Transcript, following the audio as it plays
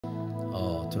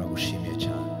turagushimiye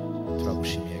cyane,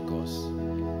 turagushimiye gose,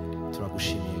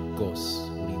 turagushimiye gose.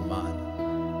 Uri Imana,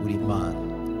 uri Imana,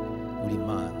 uri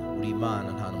Imana, uri Imana,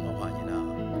 nta numwe ahwanye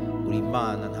nawe. Uri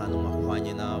Imana, nta numwe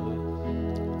ahwanye nawe.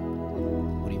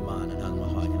 Uri Imana, nta numwe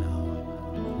ahwanye nawe.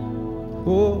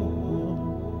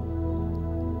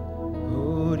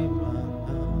 Uri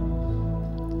Imana,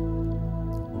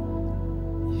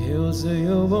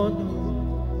 yuzuye ubuntu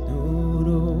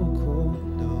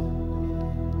n'urukundo.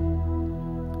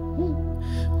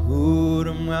 Uri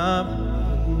Umwami,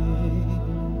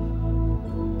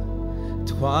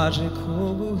 twaje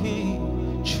kuguha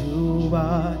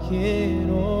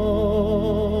icyubahiro.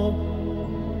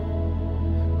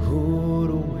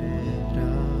 Uri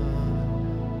uwera,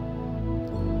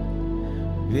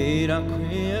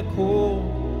 birakwiye ko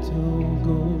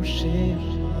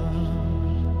tugushima.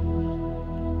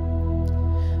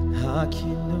 Nta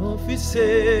kintu mfise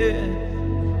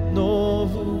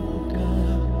novuga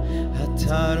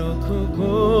atari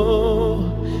ukuguha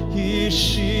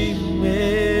ishimwe.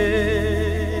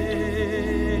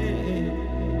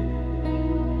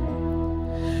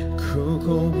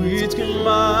 Kuko witwa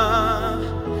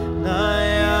Imana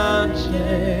yanje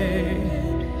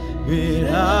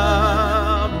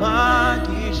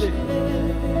biramagije.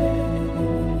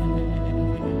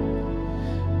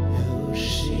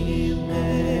 Ushime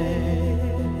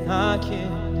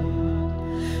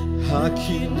nta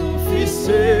kintu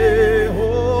mfise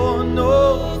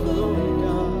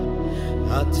novuga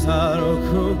atari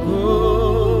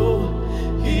ukuguha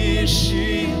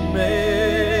ishimwe.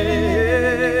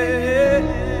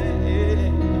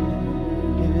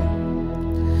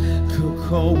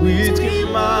 Kuko witwa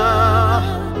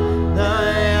Imana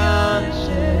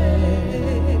yanje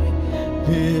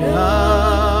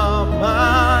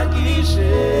biramagije.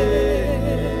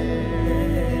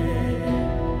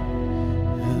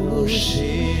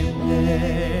 Ushimwe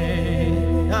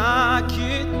nta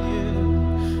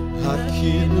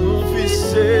kintu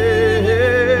mfise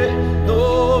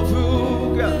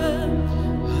novuga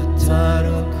atari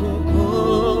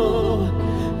ukuguha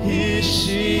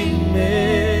ishimwe.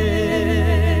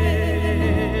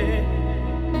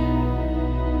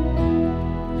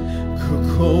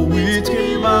 Kuko witwa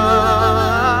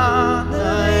Imana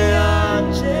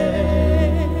yanje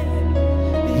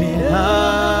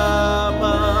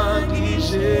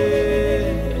biramagije.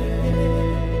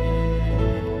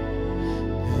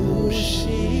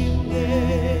 Nushimwe,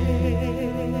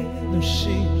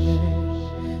 nushimwe,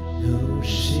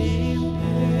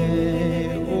 nushimwe,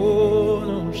 oh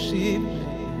nushimwe,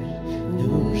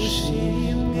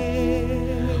 nushimwe,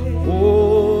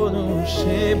 oh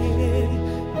nushimwe.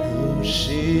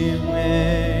 Nushimwe,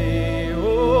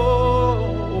 oh,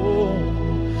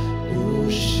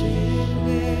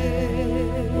 nushimwe,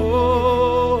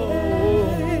 oh,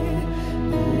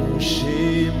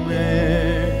 nushimwe,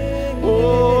 oh,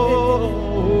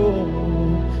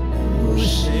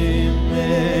 nushimwe,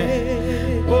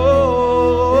 oh, nushimwe, oh,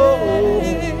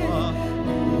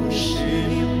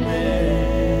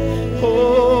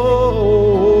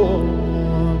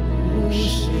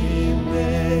 nushimwe,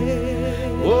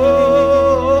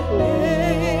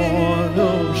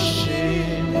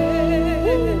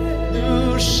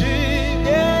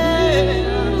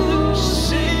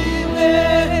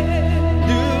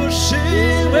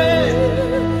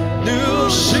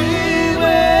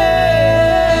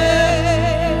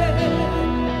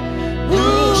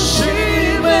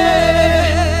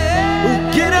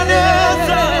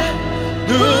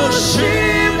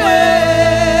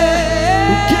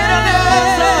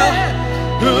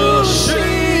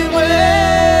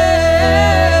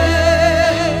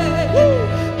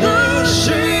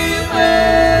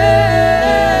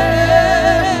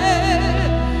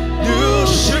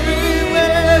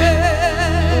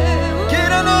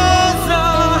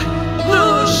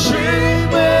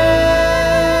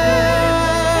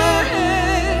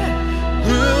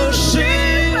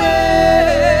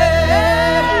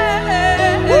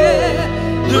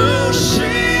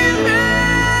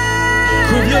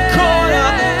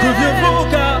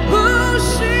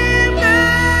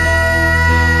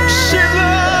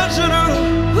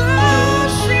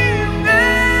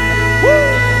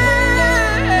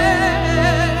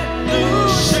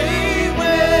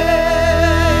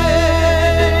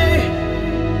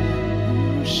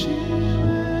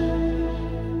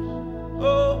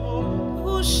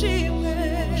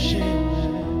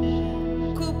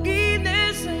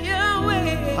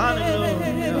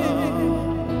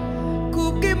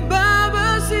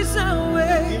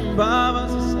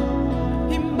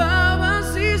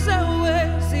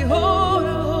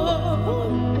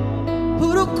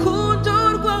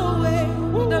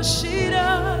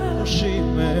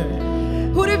 ushime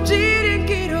uri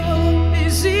byiringiro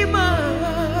bizima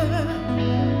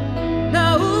na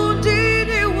undi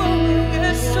ni wowe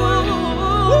Yesu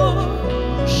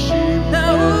na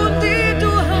undi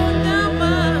duhana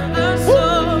amaso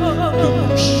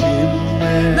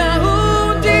na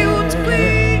undi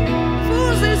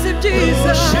utwifuza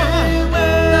ibyiza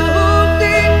na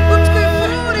undi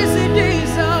utwifuriza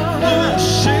ibyiza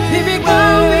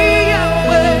imigambi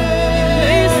yawe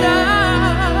myiza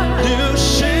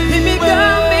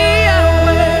imigambi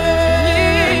yawe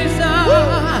myiza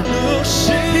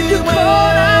ibyo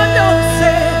ukora byose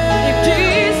ni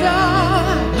byiza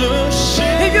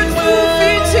ibyo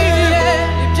twufitiye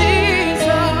ni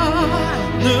byiza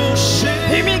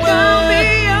imigambi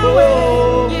yawe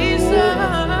myiza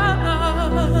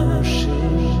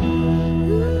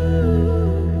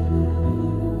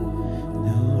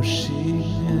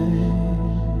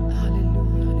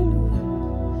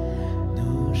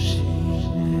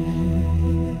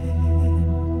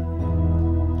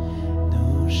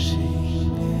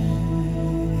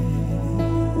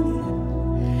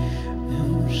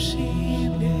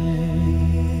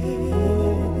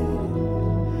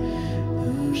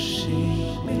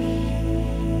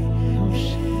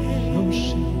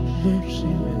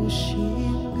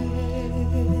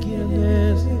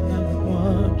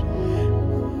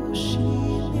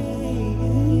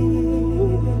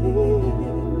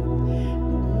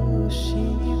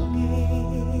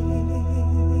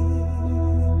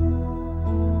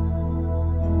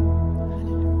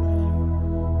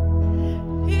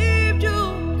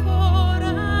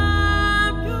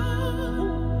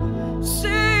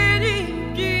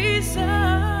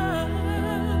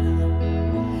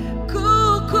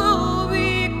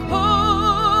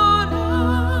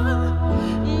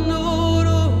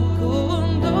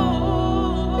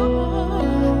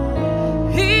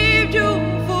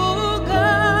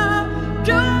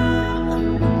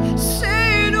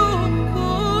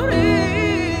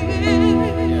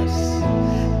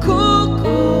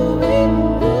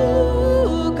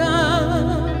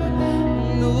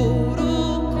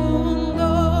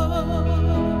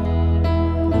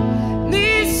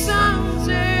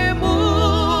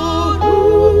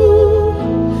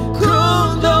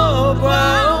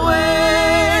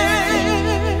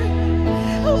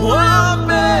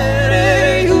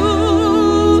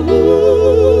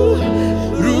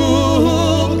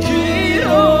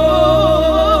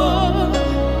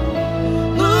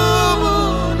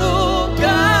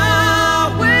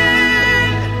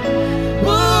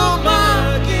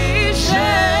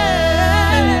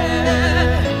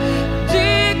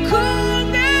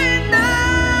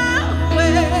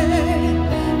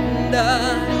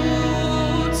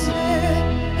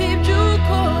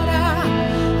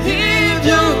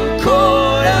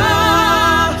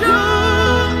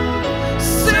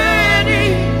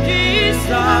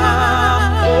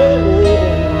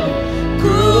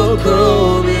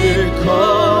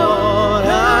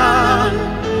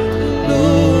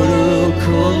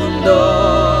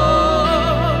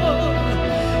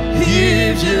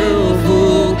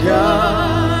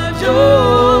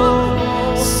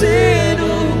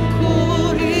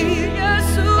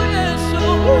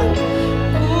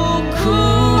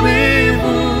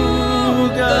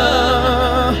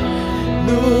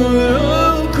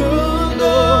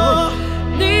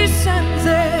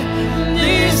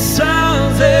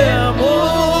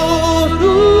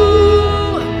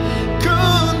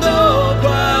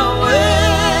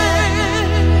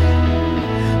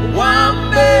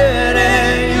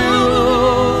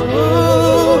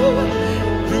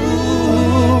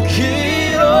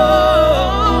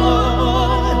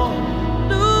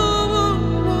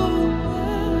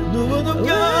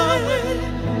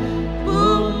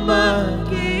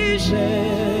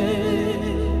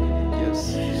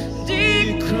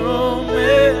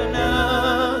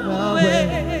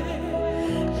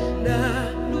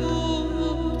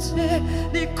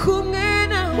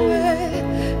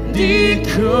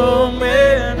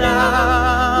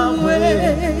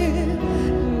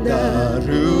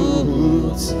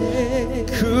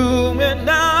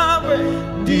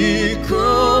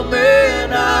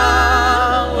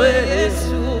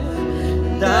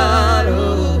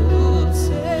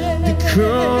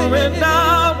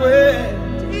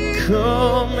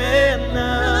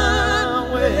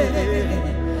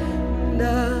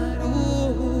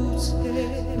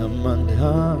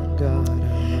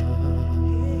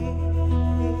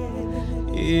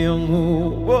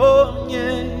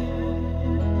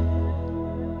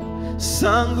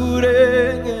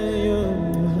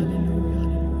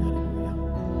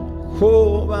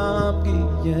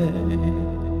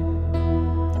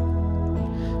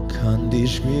kandi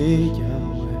ijwi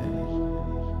ryawe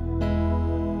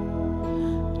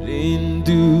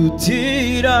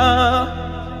rindutira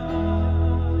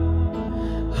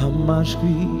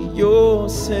amajwi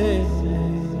yose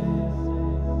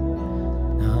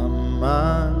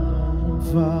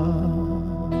ntamanumva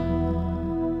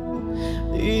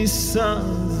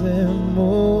isanze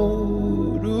mu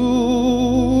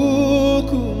rukundo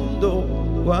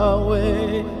rwawe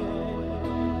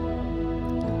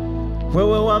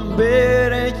wewe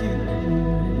wambereye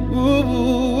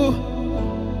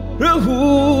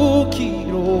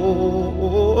uburuhukiro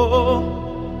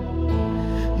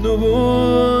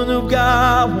n'ubuntu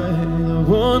bwawe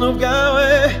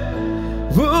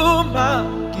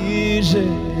bumpagije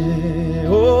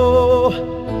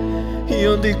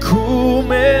iyo ndi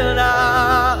kumwe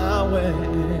nawe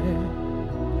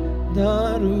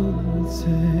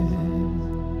ndarutse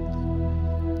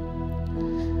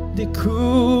ndi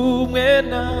kumwe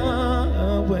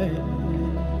nawe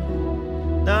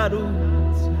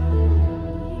ndarutse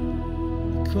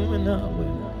ndi kumwe nawe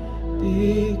ndi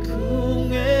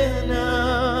kumwe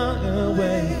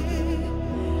nawe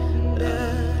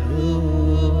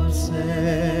ndarutse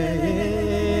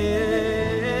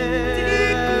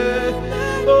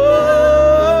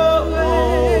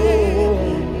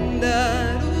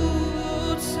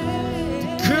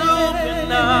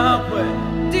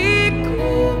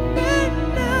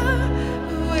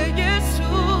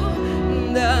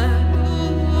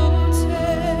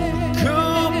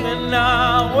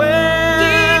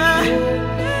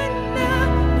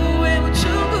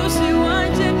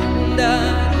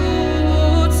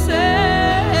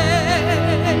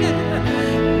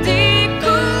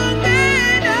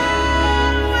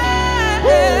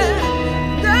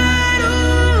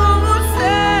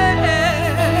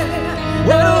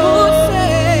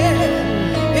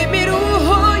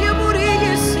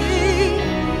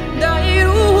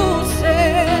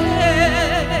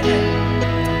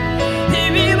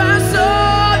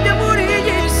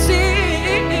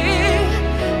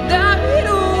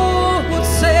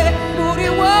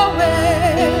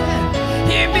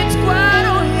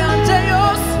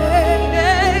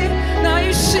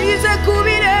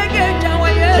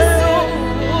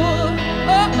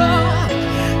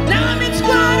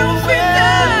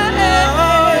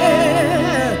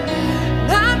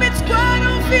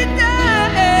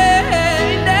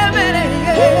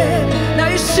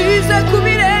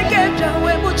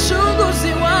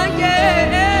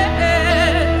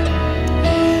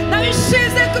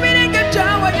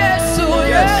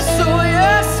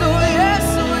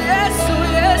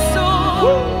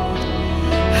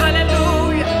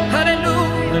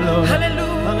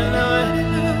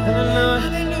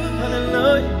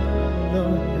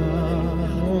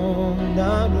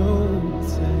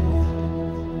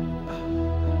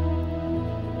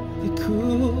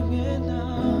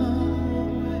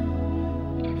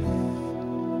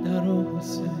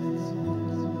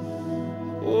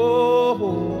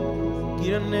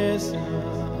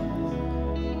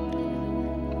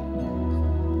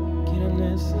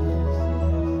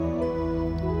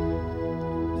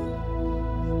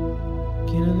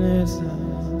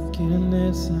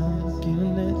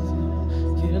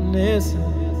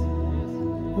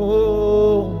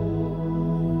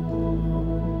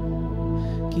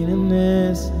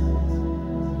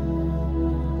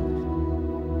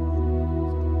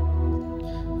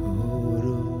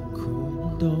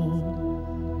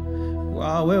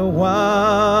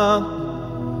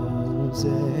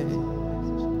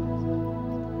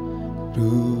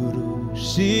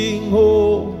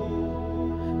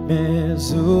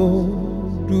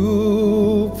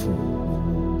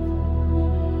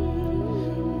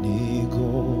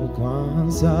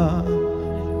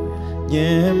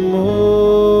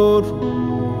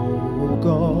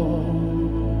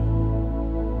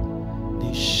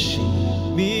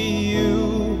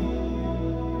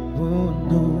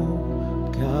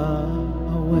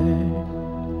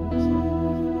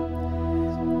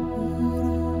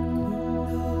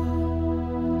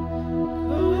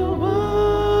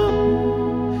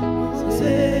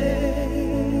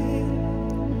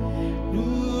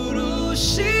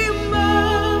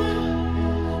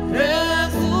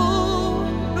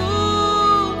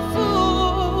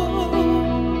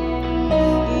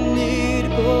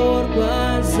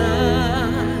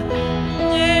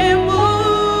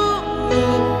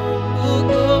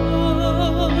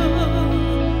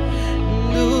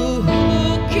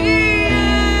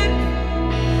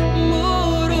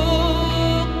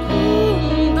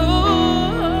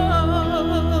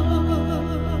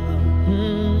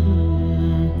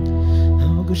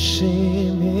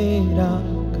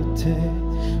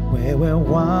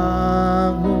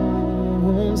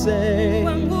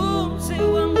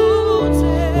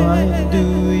Why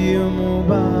do you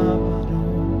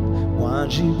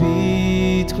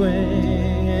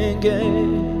wajibitwenge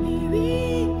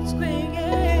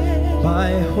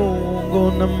baehongo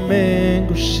na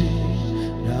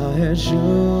mengushira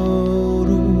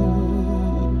hejuru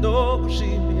no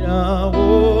gushimirawo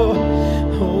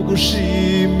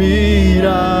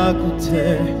gushimira gute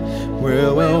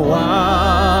wewe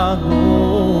wankunze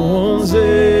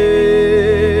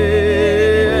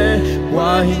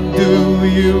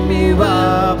wahinduye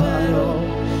imibabaro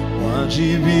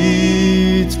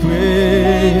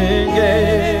wajibitwenge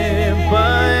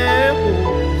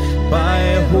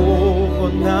baeho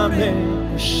name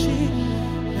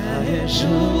gushira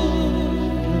hejuru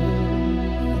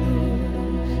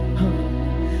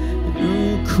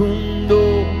rukundo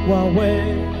wawe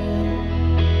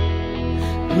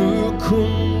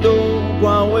rukundo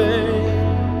wawe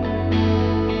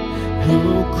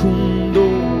rukundo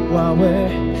wawe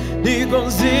niko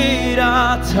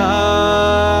nzirata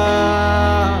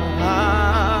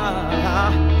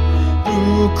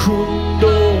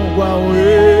rukundo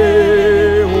wawe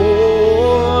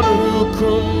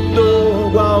rukundo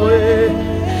wawe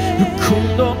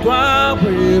rukundo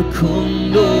wawe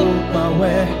rukundo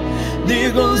wawe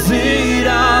niko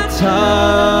nzirata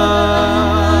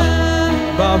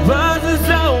mbabazi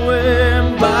zawe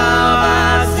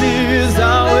mbabazi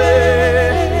zawe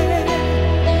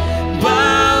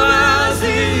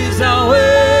mbabazi zawe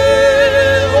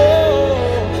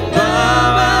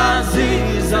mbabazi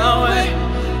zawe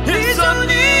nizo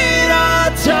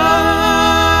nirata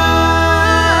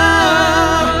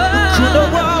rukundo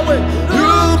rwawe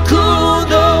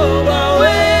rukundo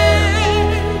rwawe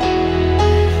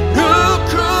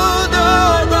rukundo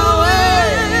rwawe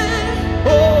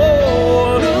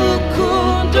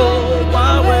rukundo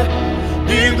rwawe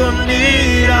nirwo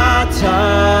nirata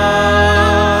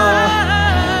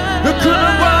rukundo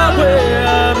rwawe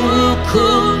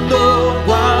rukundo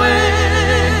rwawe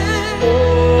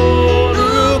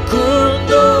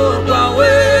rukundo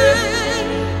rwawe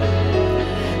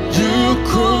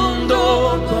rukundo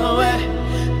rwawe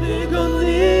nirwo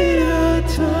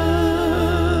nirata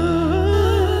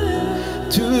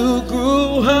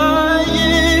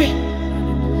tuguhaye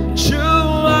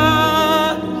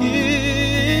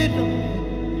cyubahiro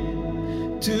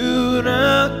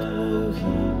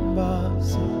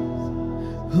turaguhimbaza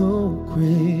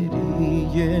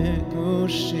ukwiriye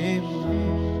gushimwa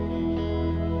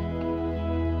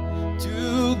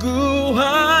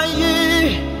tuguhaye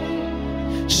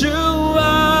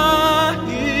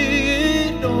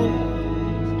cyubahiro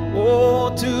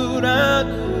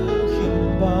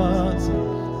turaguhimbaza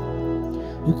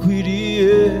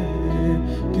ukwiriye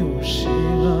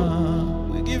gushimwa.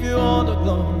 We give you all the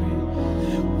glory.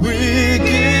 We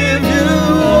give you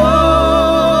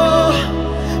all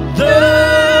the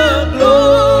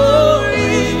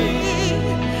glory.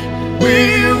 We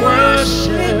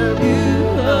worship you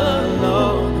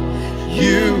alone.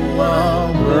 You are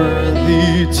worthy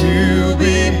to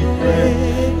be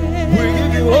praised. We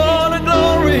give you all the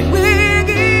glory. We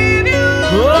give you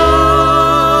all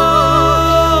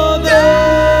the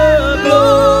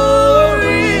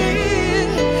glory.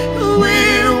 We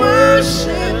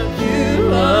worship you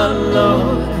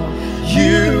alone.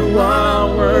 You are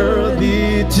worthy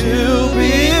to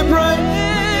be praised.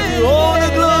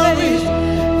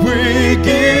 We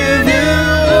give you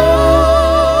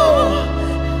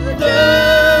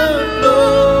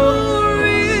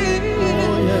all the glory.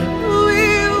 We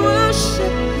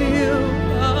worship you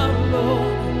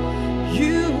alone.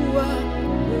 You are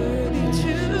worthy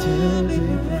to be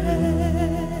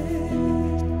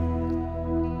praised.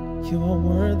 You are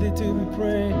worthy to be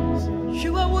praised.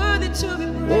 You are worthy to be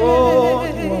praised. Oh,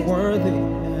 you are worthy.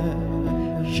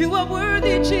 You are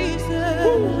worthy, Jesus.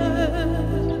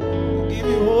 We give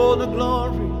you all the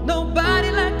glory. Nobody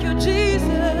like you, Jesus.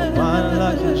 Nobody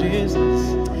like you, Jesus.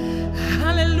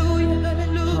 Hallelujah,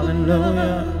 hallelujah.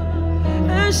 Hallelujah.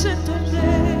 Ancient of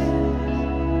days.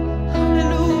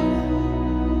 Hallelujah.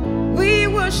 We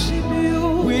worship you.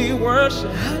 We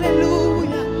worship.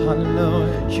 Hallelujah.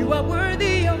 Hallelujah. You are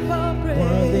worthy of our praise.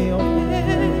 Worthy of our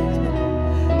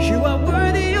praise. You are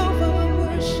worthy of our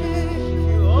worship.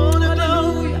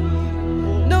 Hallelujah.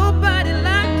 Nobody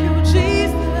like you,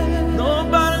 Jesus.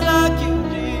 Nobody like you,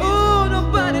 Jesus. Oh,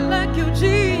 nobody like you,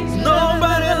 Jesus.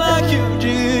 Nobody like you,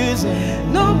 Jesus.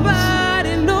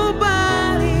 Nobody,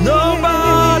 nobody.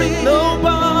 Nobody,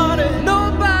 nobody.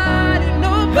 Nobody,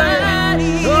 nobody.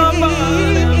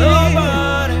 Nobody,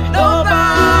 nobody.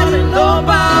 Nobody,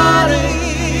 nobody.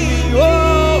 Oh.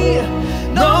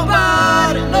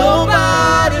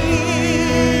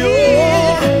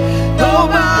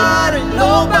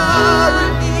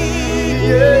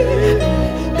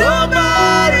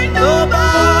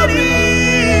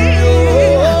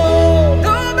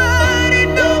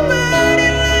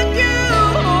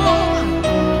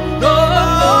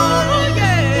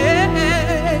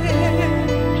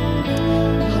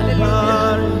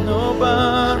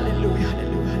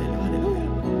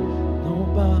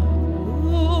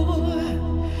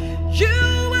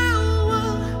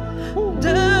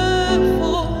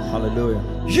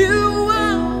 Hallelujah. You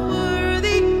are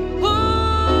worthy, oh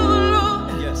Lord.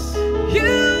 Yes.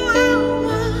 You are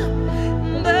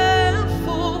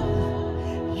wonderful.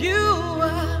 You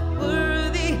are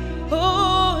worthy, oh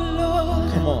Lord.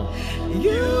 Come on.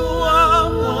 You are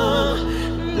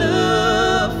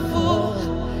wonderful.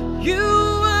 You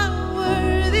are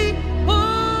worthy, oh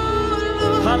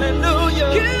Lord. Hallelujah.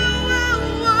 You are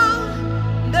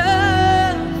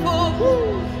wonderful.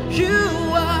 You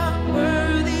are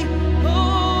worthy,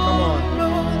 oh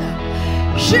Lord.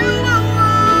 You are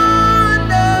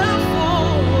wonderful.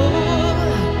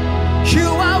 You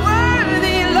are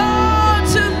worthy, Lord,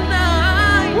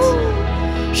 tonight.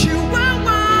 You are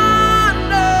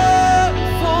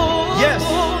wonderful. Yes.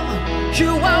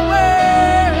 You are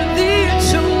worthy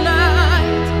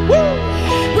tonight.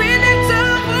 We lift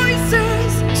our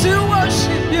voices to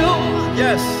worship you.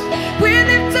 Yes. We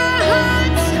lift our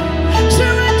hearts to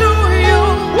adore you.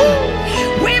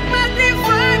 We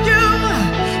magnify you.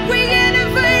 We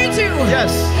elevate you.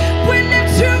 Yes. We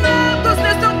lift you up because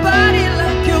there's nobody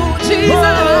like you, Jesus. Oh,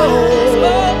 oh,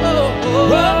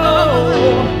 oh, oh,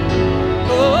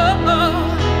 oh,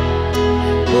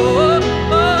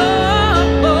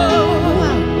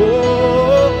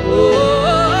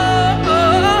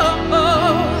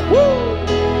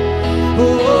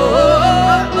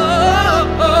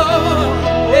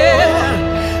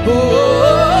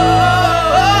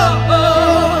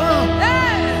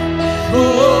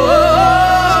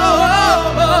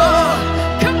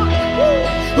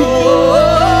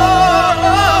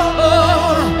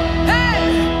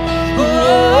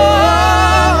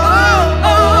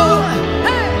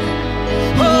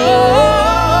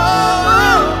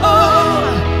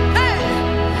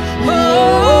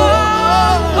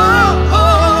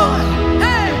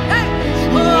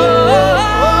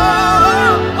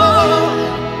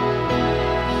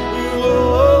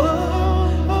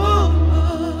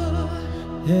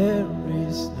 There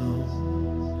is no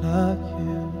like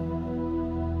you.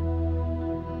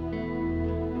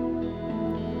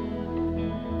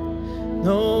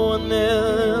 No one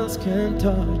else can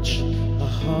touch a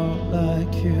heart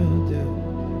like you do.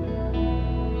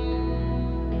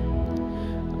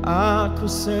 I could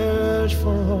search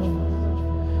for all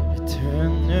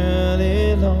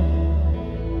eternity long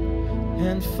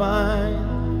and find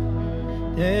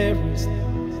there is no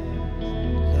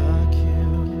like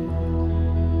you.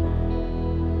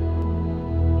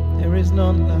 There is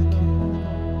none like you.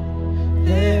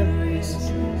 There is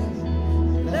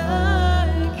none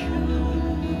like you.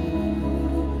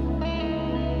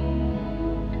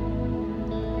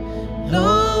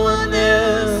 No one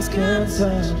else can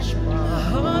touch my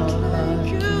heart like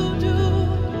you do.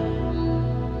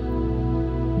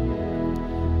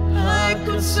 I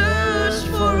could search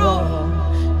for all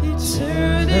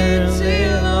eternity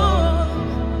long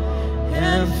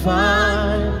and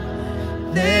find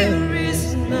there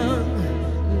is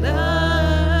none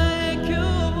like you.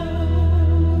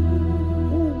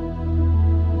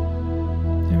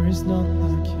 There is none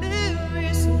like you. There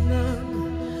is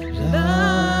none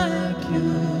like you.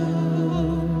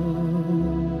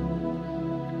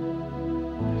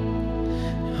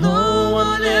 No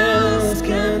one else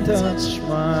can touch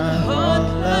my heart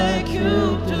like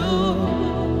you do.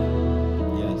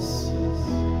 Yes.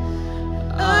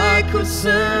 I could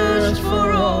search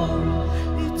for all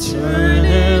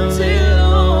eternity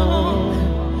long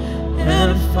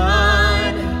and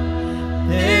find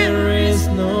there is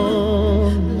no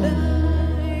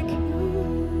like you.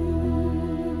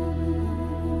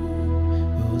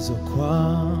 Uzokwa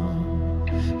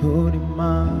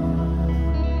urima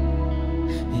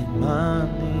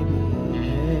imani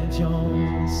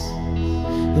behaviors.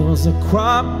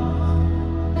 Uzokwa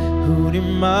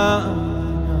urima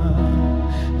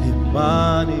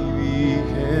imani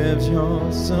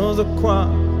behaviors. Uzokwa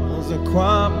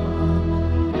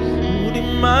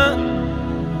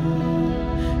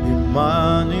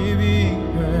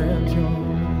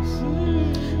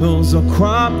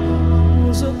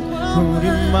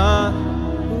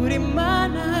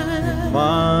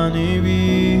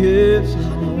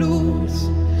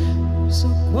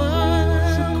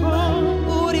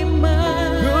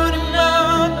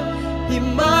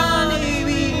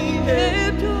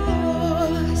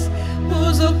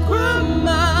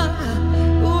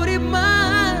urima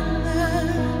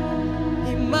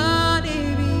imani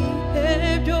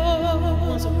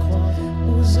behaviors.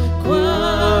 Uzokwa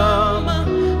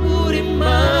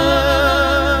urima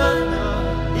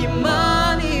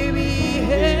imani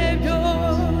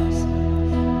behaviors.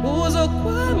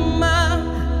 Uzokwama,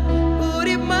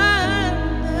 urimana.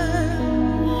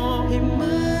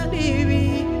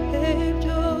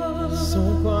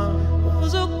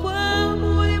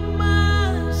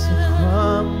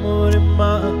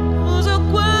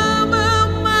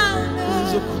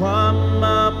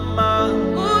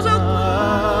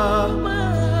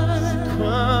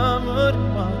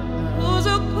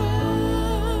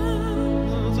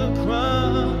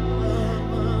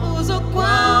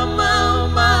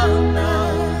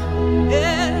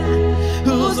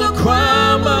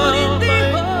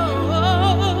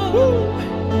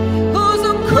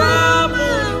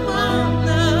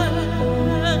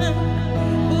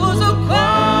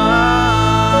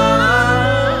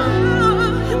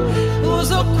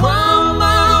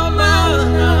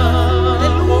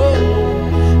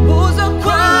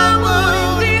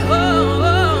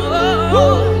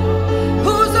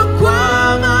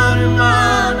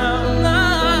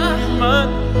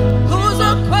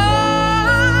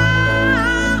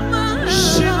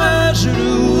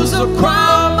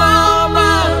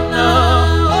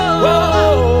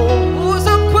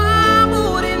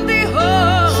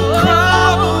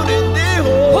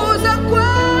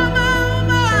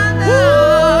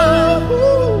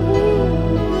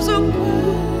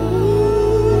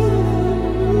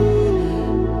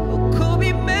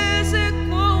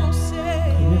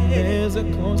 bimeze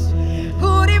kose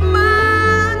uri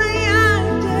mana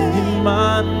yanjye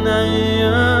Imana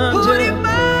yanjye uri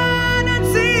mana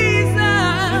nziza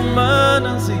Imana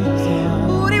nziza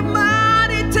uri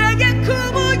mana itegeka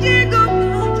ubugingo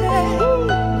bwanjye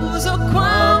uzo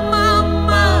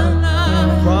kwamamana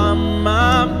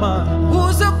kwamama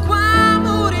uzo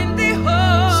kwamura indiho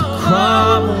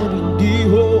kwamura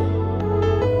indiho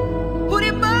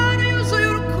uri mana yuzuye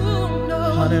urukundo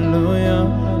Hallelujah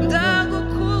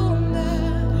ndagukunda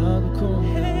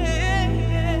ndagukunda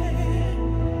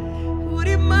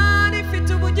uri mana ifite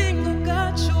ubugingo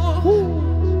bwacu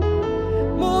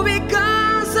mu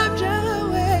biganza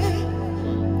byawe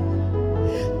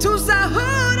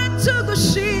tuzahora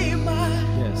tugushima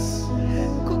Yes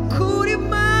kuko uri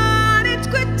mana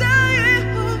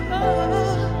itwitayeho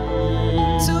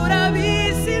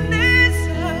turabizi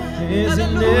neza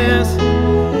business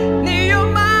niyo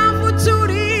mpamvu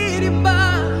turirimba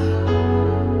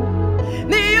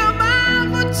niyo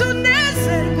mpamvu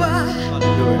tunezerwa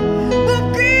Hallelujah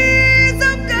ubwiza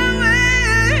bwawe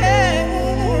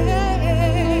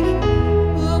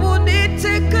ubu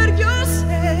n'iteka ryose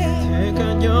Teka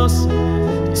ryose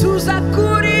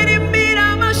tuzakuririmbira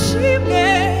amashimwe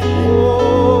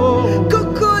Oh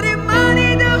kuko uri mana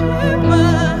idahwema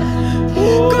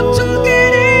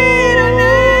kutugirira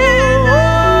neza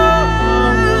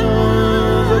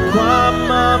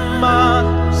kwamama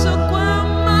uzo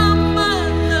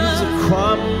kwamamana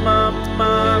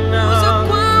kwamama uzo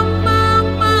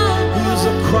kwamamana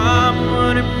uza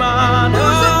kwamura Imana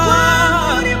uzo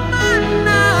kwamura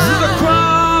imana uza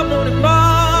kwamura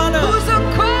Imana uzo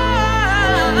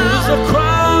kwamamana uza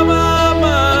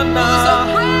kwamamana uzo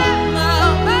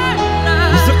kwamamana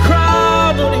uza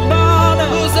kwamura Imana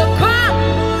uzo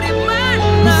kwamura imana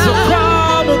uza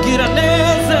kwamugira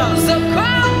neza uzo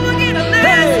kwamugira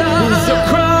Hey, neza uza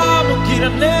kwamugira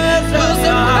neza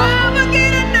uzo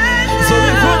kwamugira neza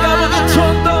zobivuga mu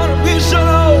gitondo no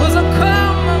mw'ijoro uzo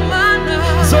kwamamana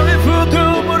zobivuga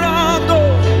umurando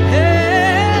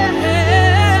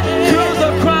uza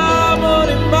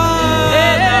kwamura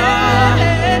Imana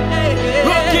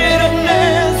ugira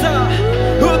neza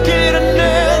ugira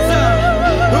neza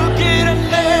ugira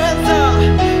neza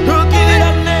ugira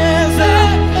neza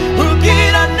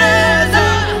ugira neza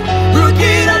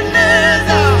ugira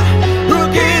neza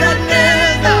ugira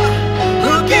neza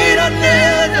ugira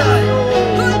neza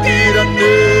ugira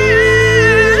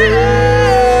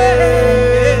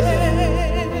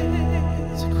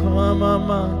neza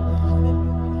kwamama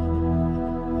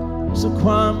uza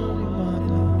kwamura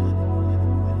Imana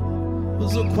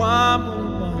uza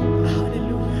kwamura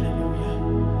Imana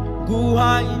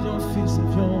guhaye ibyo mfise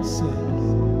byose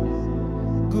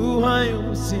guhaye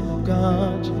ubuzima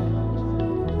bwanje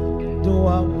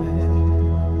duwawe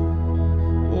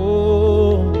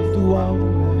oh duwawe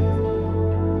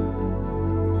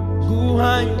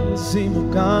guhaye ubuzima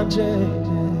bwanje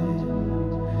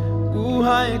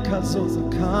guhaye kazoza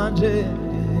kanje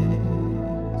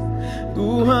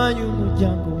guhaye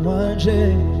umuryango wanje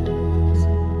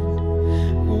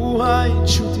guhaye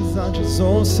inshuti zanje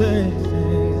zose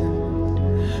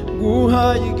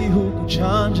guhaye igihugu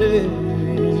canje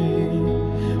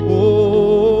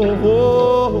oh,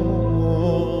 oh,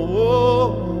 oh,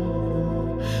 oh.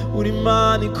 uri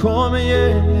Imana ikomeye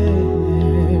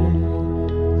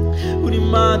uri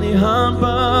Imana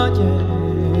ihambaye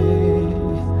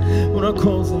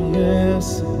urakoze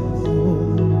Yesu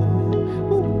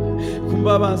ku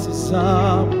mbabazi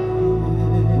zawe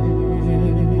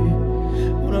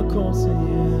urakoze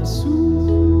Yesu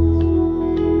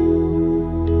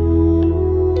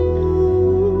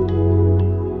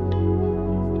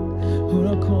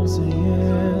urakoze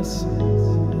Yesu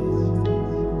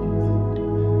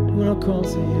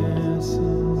urakoze Yesu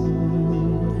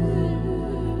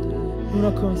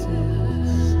urakoze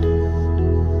Yesu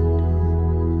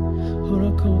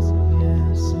urakoze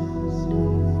Yesu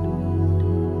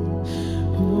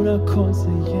urakoze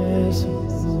Yesu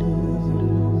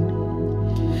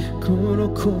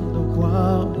k'urukundo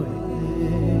rwawe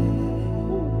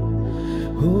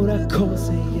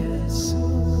urakoze Yesu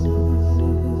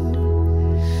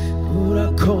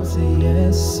urakoze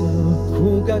Yesu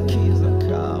kugakiza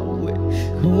kawe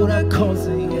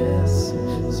urakoze Yesu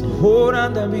zihora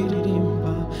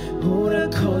ndabiririmba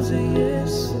urakoze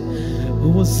Yesu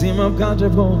ubuzima bwanje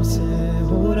bwose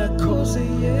urakoze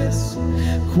Yesu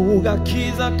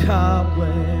kugakiza kawe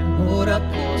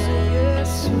urakoze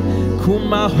Yesu ku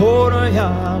mahoro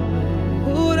yawe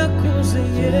urakoze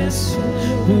Yesu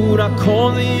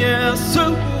urakoze Yesu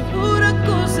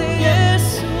urakoze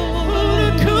Yesu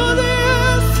urakoze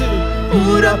Yesu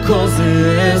urakoze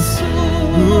Yesu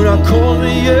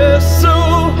urakoze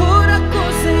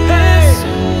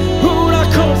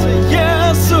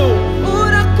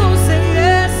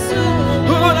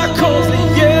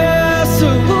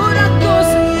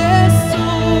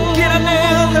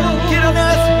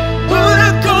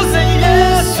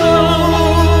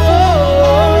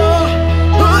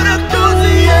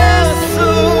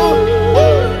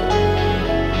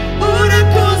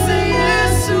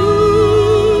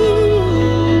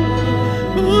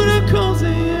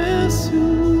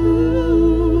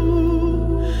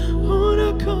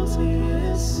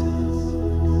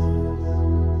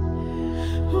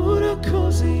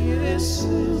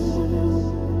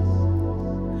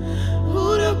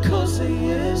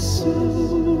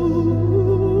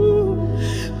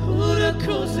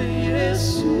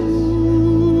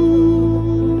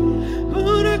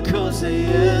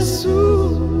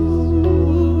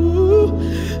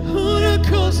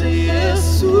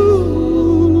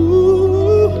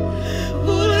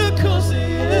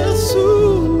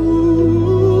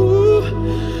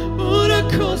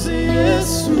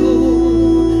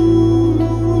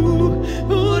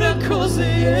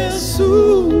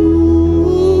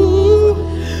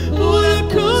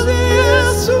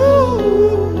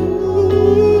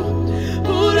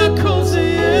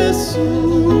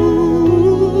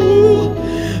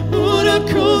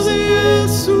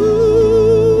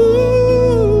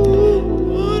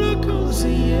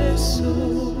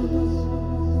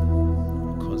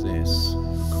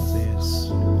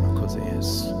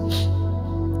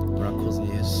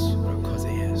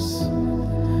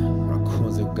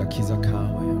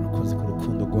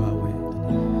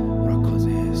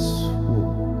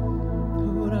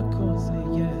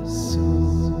Yesu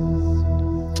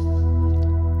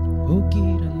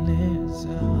ugira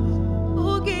neza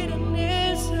ugira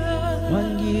neza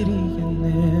wangiriye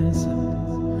neza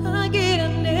agira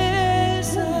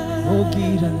neza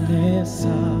ugira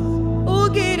neza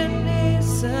ugira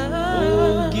neza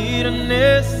ugira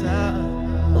neza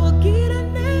ugira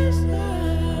neza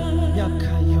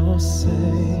imyaka yose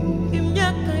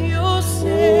imyaka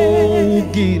yose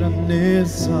ugira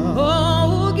neza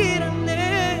ugira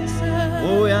neza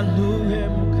oya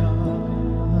ntuhemuka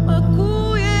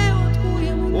akuye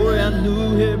oya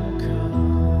ntuhemuka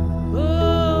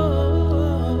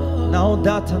naho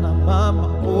data na mama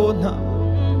bona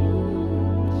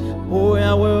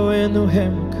oya wewe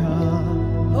ntuhemuka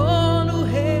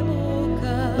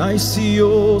nuhemuka na isi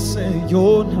yose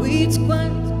yona witwa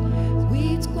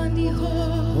ndiho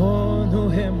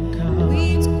ntuhemuka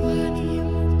witwa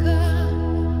ndihemuka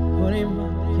uri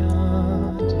mana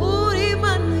yanjye uri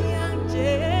mana yanjye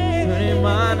uri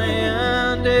mana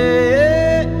yanjye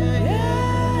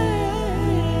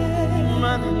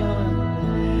mana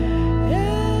yanjye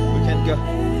we can go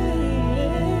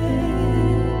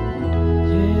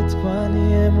yitwa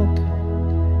nihemuka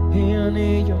iyo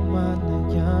niyo mana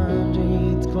yanjye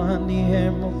yitwa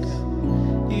nihemuka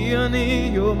iyo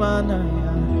niyo mana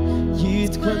yanjye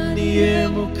yitwa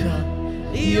nihemuka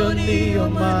iyo niyo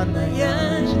mana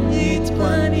yanjye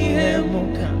yitwa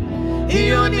nihemuka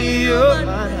iyo niyo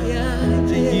mana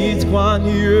yanjye yitwa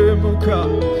nihemuka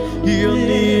iyo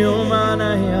niyo mana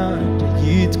yanjye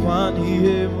yitwa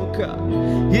nihemuka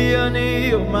iyo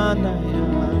niyo mana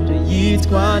yanjye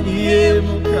yitwa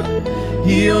nihemuka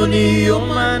iyo niyo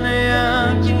mana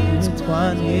yanjye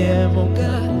yitwa nihemuka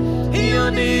iyo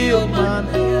niyo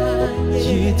mana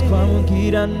yitwa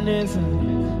mugira neza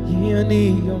iyo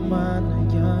niyo mana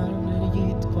yanjye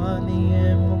yitwa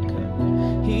nihemuka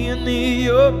iyo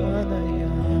niyo mana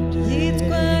yanjye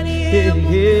yitwa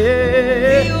nihemuka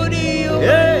iyo niyo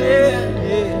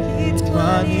yitwa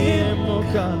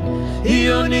nihemuka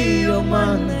iyo niyo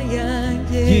mana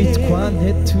yanjye yitwa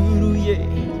nteturuye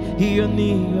iyo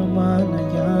niyo mana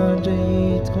yanjye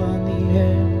yitwa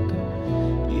nihemuka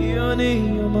iyo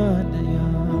niyo mana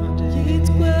yanjye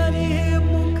yitwa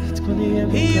nihemuka yitwa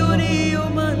nihemuka iyo niyo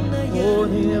mana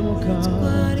nihemuka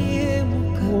yitwa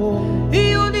nihemuka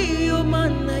iyo niyo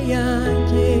mana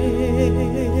yanjye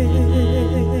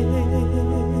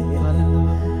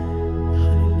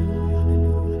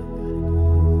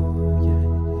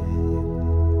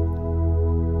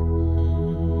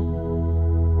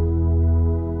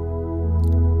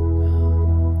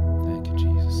Thank you,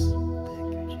 Jesus.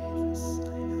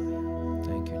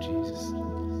 Thank you, Jesus.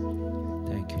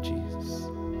 Thank you, Jesus.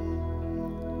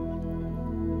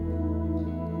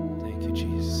 Thank you,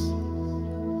 Jesus.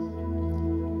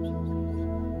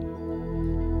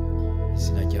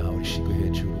 Izina ryawe rishigwe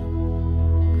hejuru.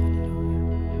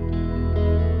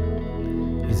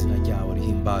 Izina ryawe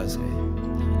rihimbazwe.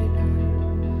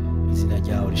 Izina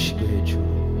ryawe rishigwe hejuru.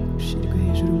 ushyirwe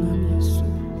hejuru mwami yesu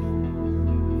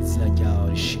Izina ryawe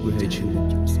rishigwe hejuru.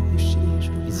 ushyire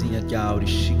hejuru Izina ryawe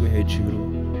rishigwe hejuru.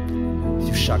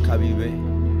 Ibyo ushaka bibe.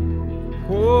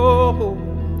 Oh,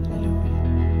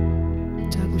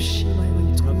 tagushima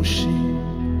yewe turagushima.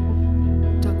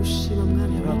 tagushima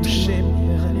mwami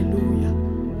Turagushimiye. haleluya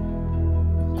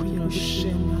ukwiye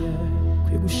gushima Turagushimiye.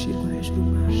 ukwiye gushyirwa hejuru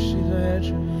mwami Shira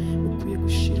hejuru. ukwiye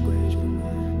gushyirwa hejuru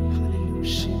mwami haleluya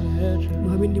Shira hejuru.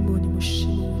 mwami ndimo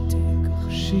nimushima uwiteka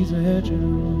Shira hejuru.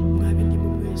 mwami ndimo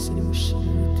mwese nimushima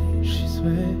uwiteka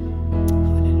Shizwe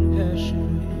haleluya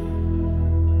hejuru.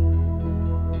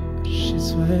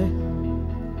 Shizwe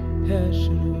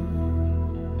hejuru.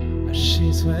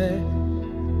 Shizwe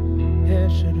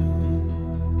hejuru.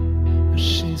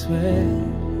 Shizwe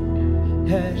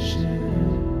hejuru.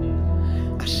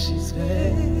 Shizwe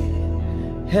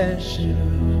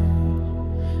hejuru.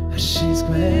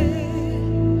 Shizwe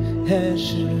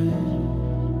hejuru.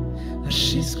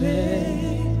 Shizwe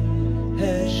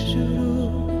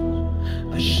hejuru.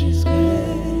 Shizwe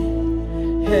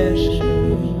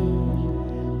hejuru.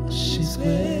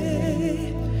 Shizwe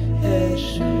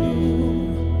hejuru.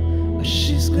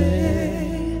 Shizwe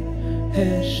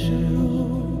hejuru.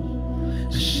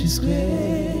 Shizwe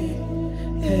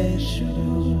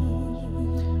hejuru.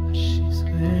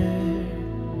 Shizwe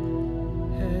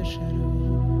hejuru.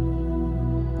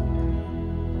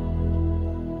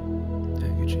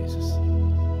 Thank you, Jesus.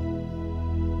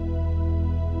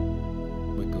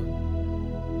 We're good.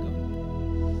 Good.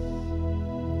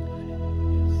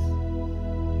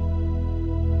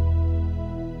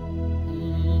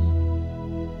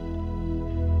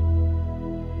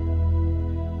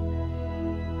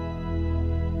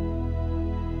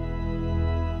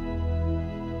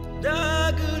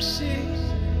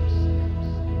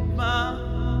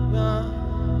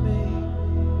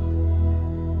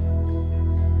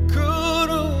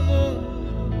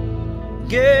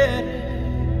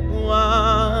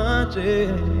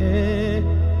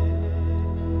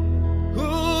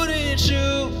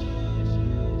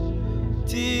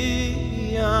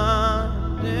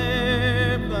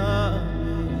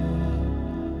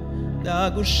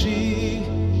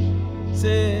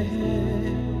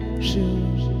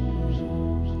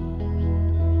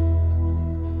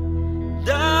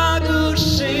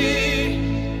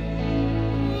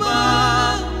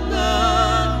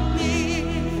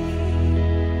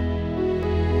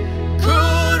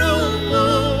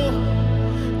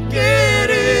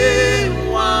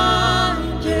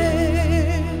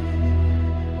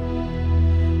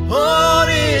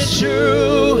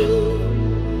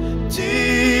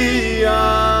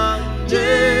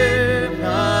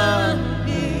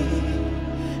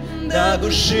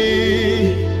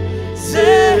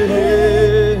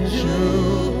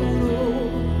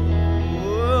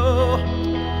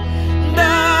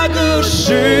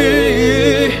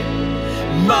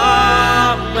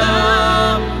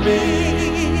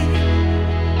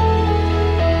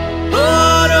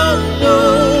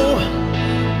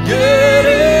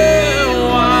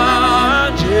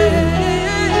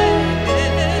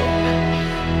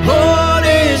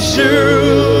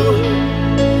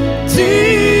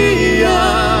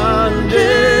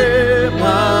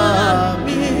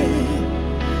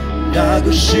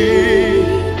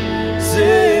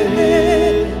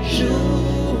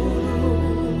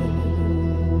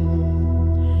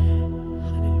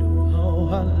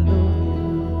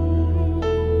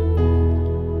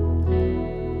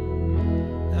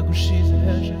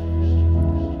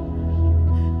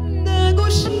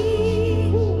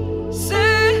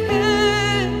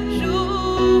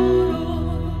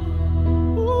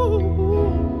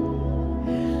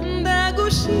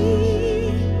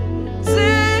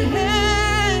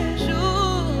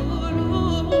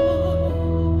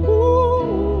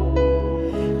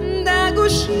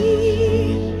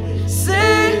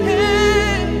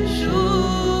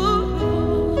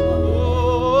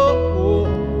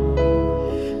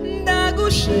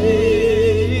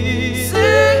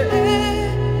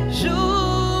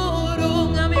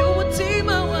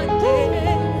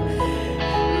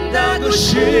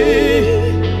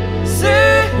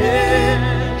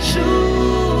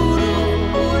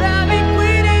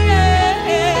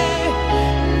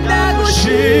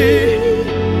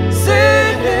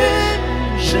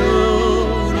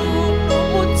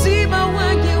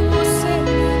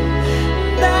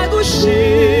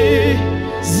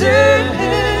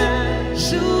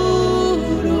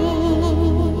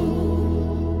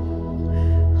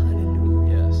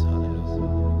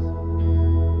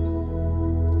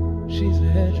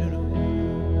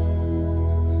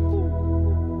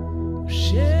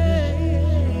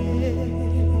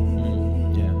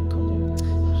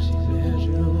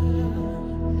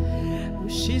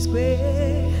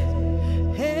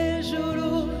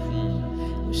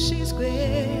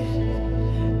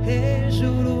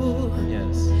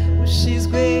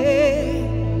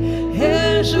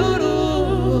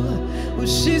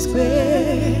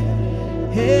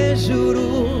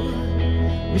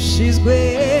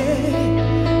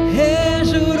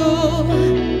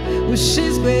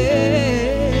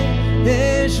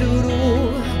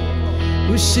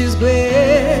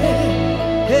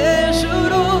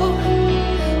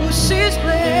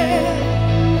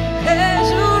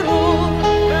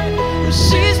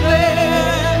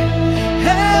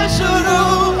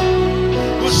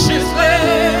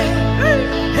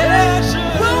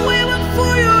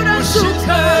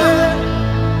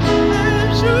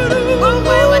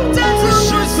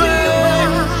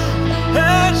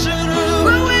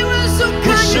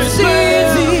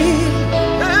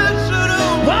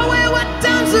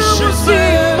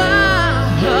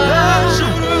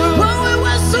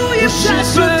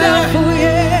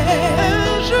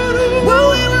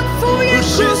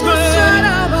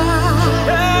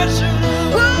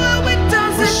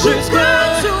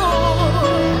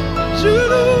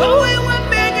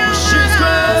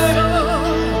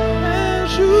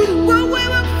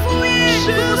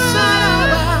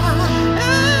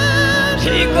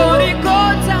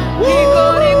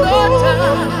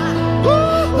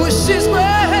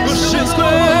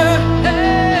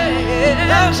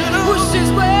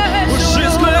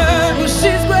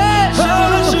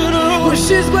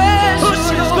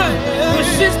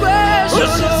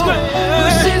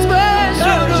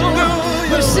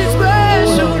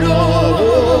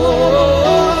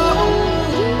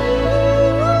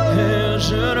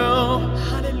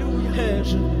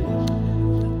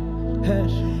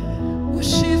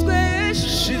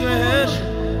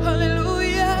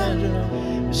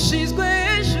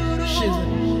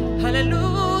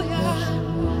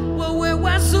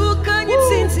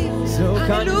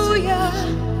 Hallelujah.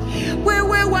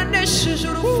 Wewe wanesheje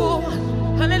urupfu.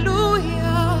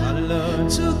 Hallelujah.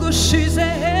 Tugushize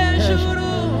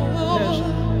hejuru.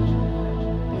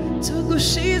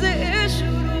 Tugushize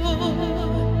hejuru.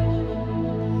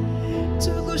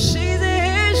 Tugushize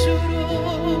hejuru.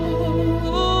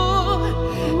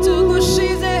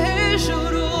 Tugushize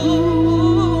hejuru.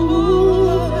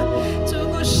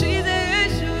 Tugushize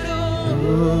hejuru.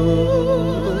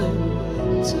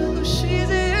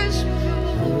 Tugushize hejuru.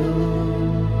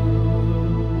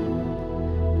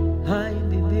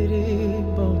 Haindi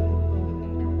ndirimbo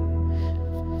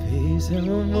mfise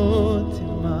mu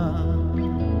mutima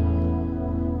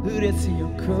uretse iyo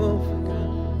kuvuga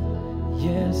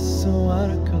Yesu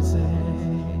warakoze.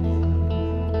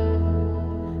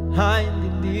 Haindi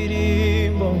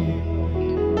ndirimbo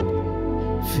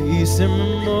mfise mu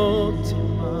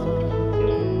mutima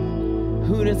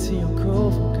uretse iyo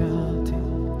kuvuga ati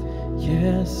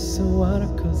Yesu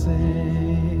warakoze.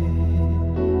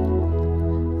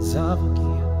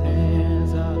 Zavugiye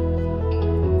neza,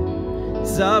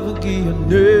 zavugiye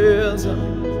neza,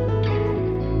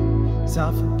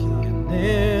 zavugiye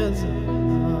neza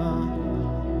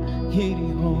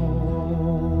nkiriho.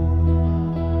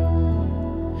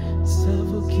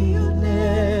 Zavugiye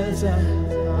neza,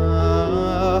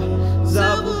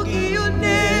 zavugiye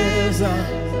neza,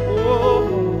 oh,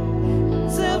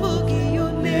 Zavugiye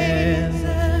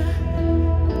neza.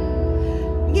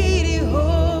 Nkiriho.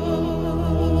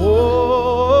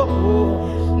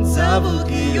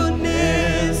 Zavugiye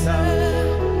neza.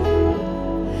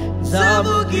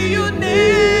 Zavugiye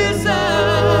neza.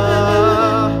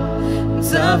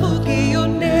 Zavugiye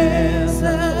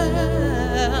neza.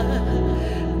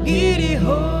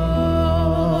 Nkiriho.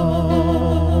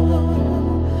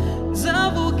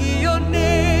 Zavugiye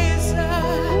neza.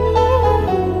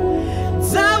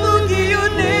 Zavugiye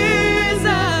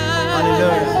neza.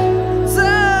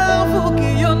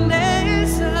 Zavugiye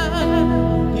neza.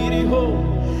 nkiriho.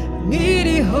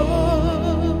 Nkiriho.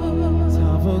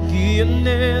 Zavugiye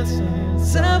neza,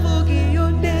 Zavugiye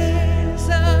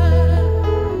neza.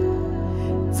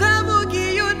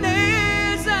 Zavugiye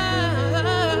neza.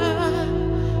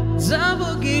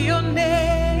 Zavugiye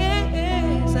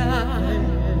neza.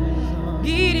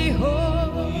 Nkiriho.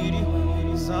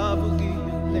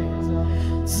 zavugiye neza,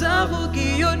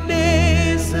 Zavugiye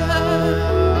neza.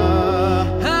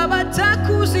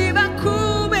 Abatakuzi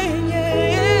bakumenye.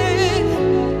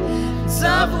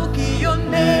 Zavugiye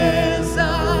neza.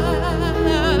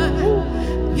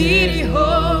 Nkiriho.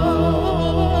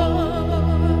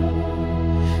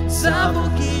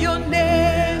 Zavugiye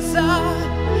neza.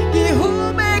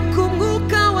 Ihumeka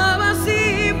umwuka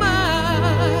w'abazima.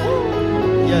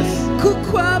 yes,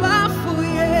 Kuko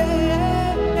abapfuye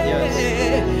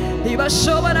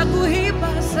ntibashobora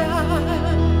guhimbaza.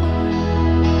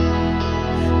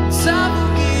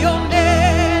 Zavugiye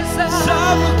neza.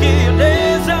 zavugiye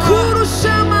neza,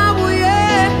 Kurusha amabuye.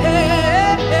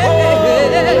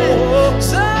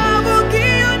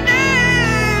 Zavugiye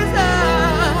neza.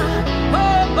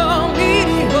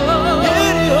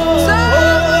 Nkiriho.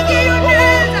 Zavugiye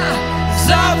neza.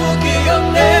 Zavugiye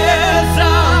neza.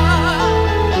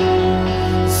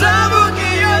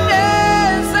 Zavugiye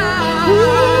neza.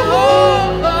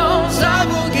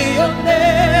 Zavugiye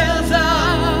neza.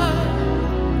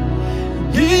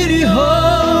 Nkiriho.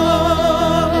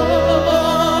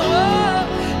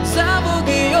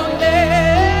 Zavugiye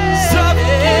neza.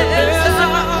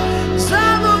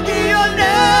 Zavugiye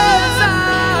neza.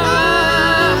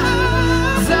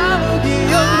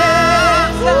 Zavugiye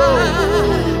neza.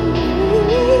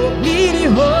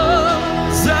 Nkiriho.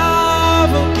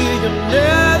 zavugiye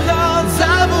neza,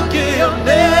 zavugiye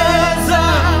neza,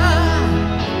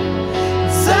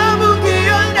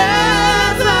 Zavugiye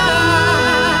neza.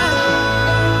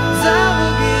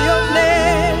 Zavugiye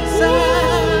neza.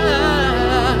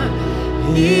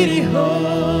 Nkiriho.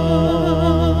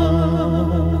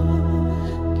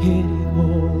 nkiriho,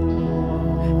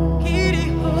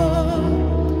 Nkiriho.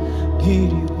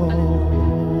 nkiriho.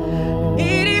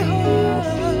 Nkiriho.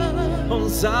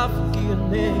 zavugiye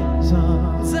neza,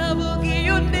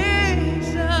 Zavugiye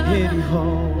neza. nkiriho.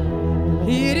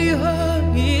 Nkiriho.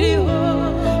 Nkiriho.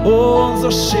 Oh,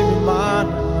 nzoshima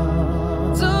Imana,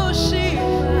 Zoshima.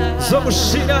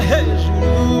 zogushira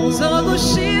hejuru.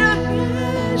 Zogushira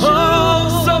hejuru.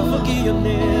 Oh, zavugiye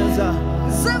neza,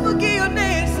 Zavugiye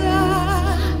neza.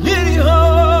 nkiriho.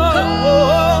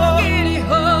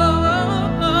 Nkiriho.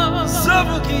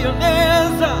 zavugiye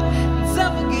neza,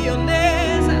 Zavugiye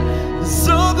neza.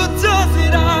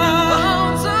 zogutazira.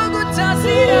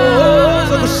 Zogutazira.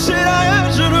 zogushira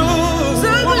hejuru,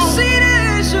 Zogushira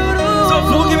hejuru.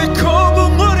 zovuga ibikorwa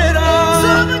unkorera.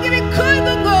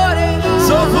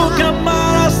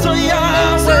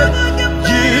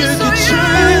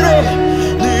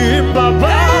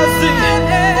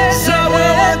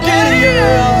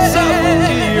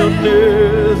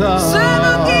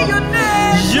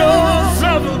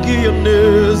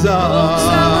 neza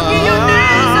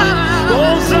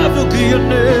nzavuga iyo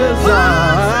neza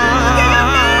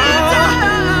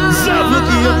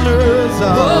nzavuga iyo neza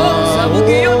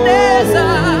nzavuga iyo neza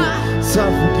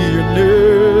nzavuga iyo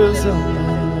neza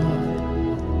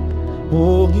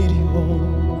nkiriho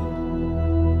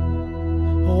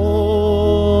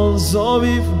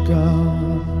nzobivuga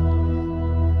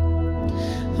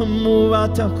mu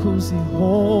batakuzi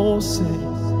hose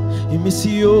iminsi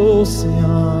yose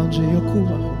yanje yo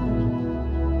kubaho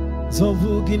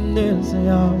nzovuga ineza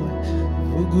yawe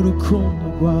nzovuga urukundo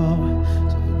rwawe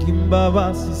nzovuga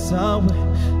imbabazi zawe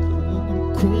nzovuga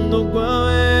urukundo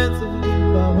rwawe nzovuga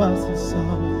imbabazi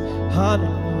zawe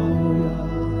haleluya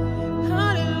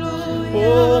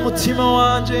umutima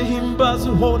wanje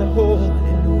himbaza uhoraho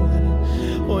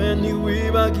oya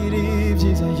ntiwibagire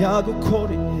ibyiza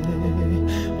yagukoreye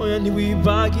oya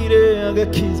ntiwibagire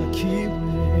agakiza kiwe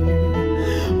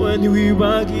oya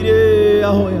ntiwibagire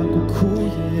aho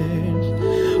yagukuye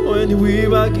oya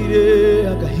ntiwibagire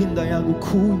agahinda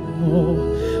yagukuyemo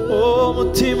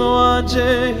umutima wanje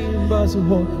himbaza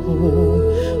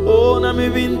uhoraho name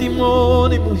ibindimo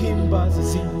nimuhimbaza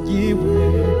izina ryiwe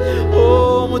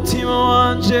umutima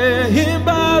wanje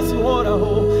himbaza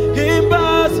uhoraho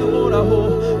himbaza uhoraho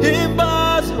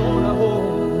himbaza uhoraho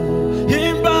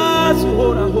himbaza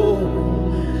uhoraho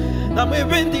namwe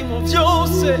ibindimo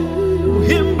byose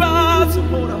uhimbaza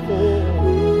uhoraho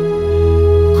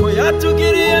ko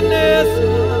yatugiriye neza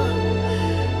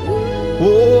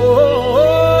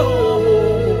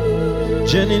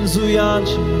je n'inzu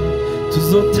yanje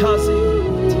tuzotaza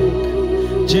Uwiteka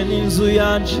je n'inzu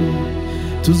yanje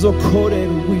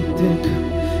tuzokorera Uwiteka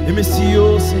iminsi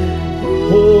yose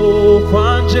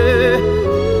kwanje